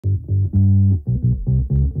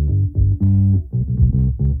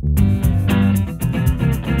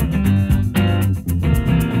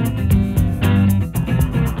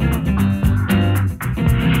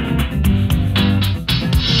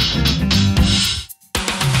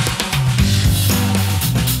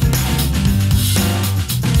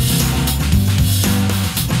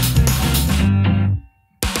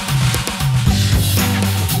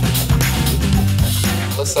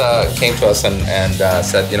came to us and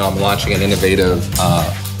said, you know, I'm launching an innovative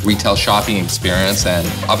retail shopping experience, and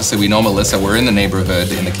obviously we know Melissa. We're in the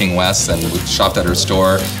neighborhood in the King West, and we've shopped at her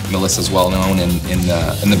store. Melissa's well known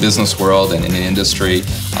in the business world and in the industry.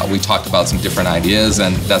 We talked about some different ideas,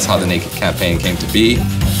 and that's how the Naked campaign came to be.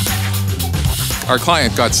 Our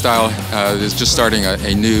client, Gotstyle, is just starting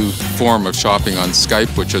a new form of shopping on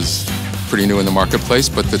Skype, which is pretty new in the marketplace,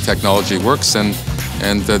 but the technology works, and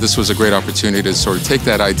this was a great opportunity to sort of take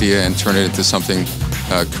that idea and turn it into something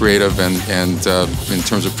creative, and in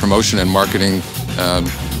terms of promotion and marketing,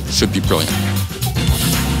 should be brilliant.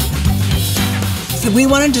 We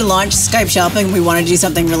wanted to launch Skype shopping. We wanted to do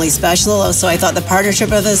something really special, so I thought the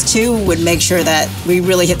partnership of us two would make sure that we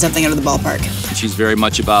really hit something out of the ballpark. She's very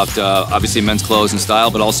much about, obviously, men's clothes and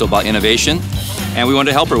style, but also about innovation. And we wanted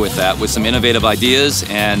to help her with that, with some innovative ideas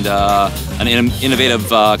and an innovative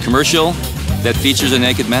commercial that features a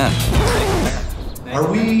naked man.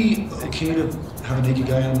 Are we okay to have a naked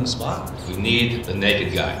guy on the spot? We need the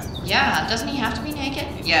naked guy. Yeah, doesn't he have to be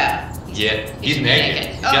naked? Yeah. Yeah, he's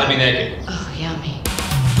naked. He's gotta be naked. Oh, yummy.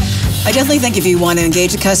 I definitely think if you want to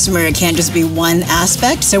engage the customer, it can't just be one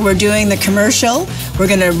aspect. So we're doing the commercial, we're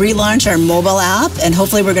going to relaunch our mobile app, and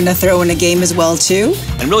hopefully we're going to throw in a game as well too.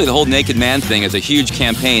 And really the whole Naked Man thing is a huge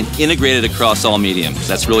campaign integrated across all mediums.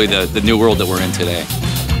 That's really the new world that we're in today.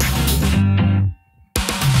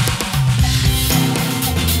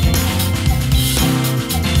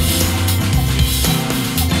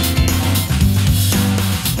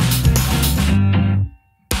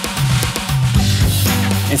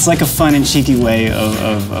 It's like a fun and cheeky way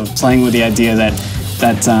of playing with the idea that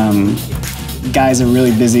guys are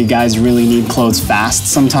really busy, guys really need clothes fast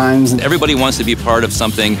sometimes. Everybody wants to be part of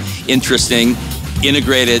something interesting,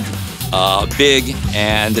 integrated, big,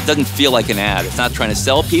 and it doesn't feel like an ad. It's not trying to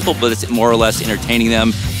sell people, but it's more or less entertaining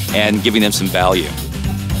them and giving them some value.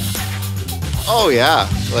 Oh yeah,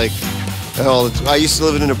 like, I used to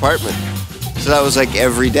live in an apartment, so that was like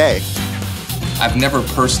every day. I've never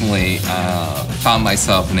personally found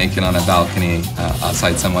myself naked on a balcony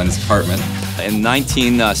outside someone's apartment. In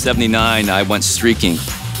 1979, I went streaking.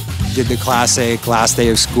 Did the classic last day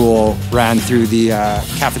of school, ran through the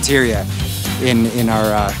cafeteria in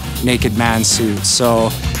our naked man suits. So,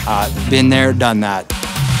 been there, done that.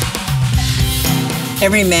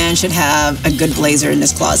 Every man should have a good blazer in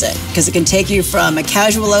his closet because it can take you from a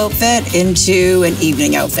casual outfit into an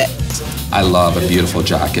evening outfit. I love a beautiful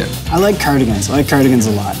jacket. I like cardigans. I like cardigans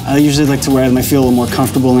a lot. I usually like to wear them. I feel a little more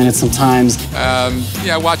comfortable in it sometimes.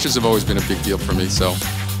 Yeah, watches have always been a big deal for me, so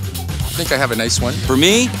I think I have a nice one. For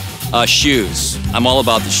me, shoes. I'm all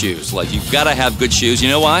about the shoes. Like, you've got to have good shoes. You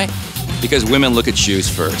know why? Because women look at shoes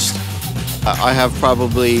first. I have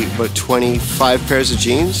probably about 25 pairs of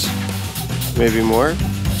jeans, maybe more.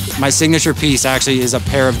 My signature piece actually is a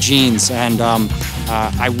pair of jeans, and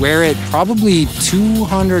I wear it probably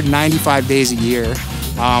 295 days a year.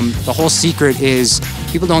 The whole secret is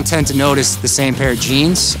people don't tend to notice the same pair of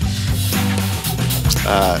jeans.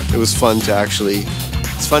 It was fun to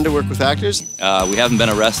it's fun to work with actors. We haven't been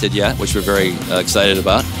arrested yet, which we're very excited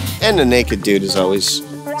about. And a naked dude is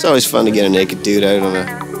it's always fun to get a naked dude out on a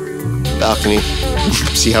balcony,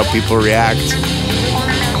 see how people react.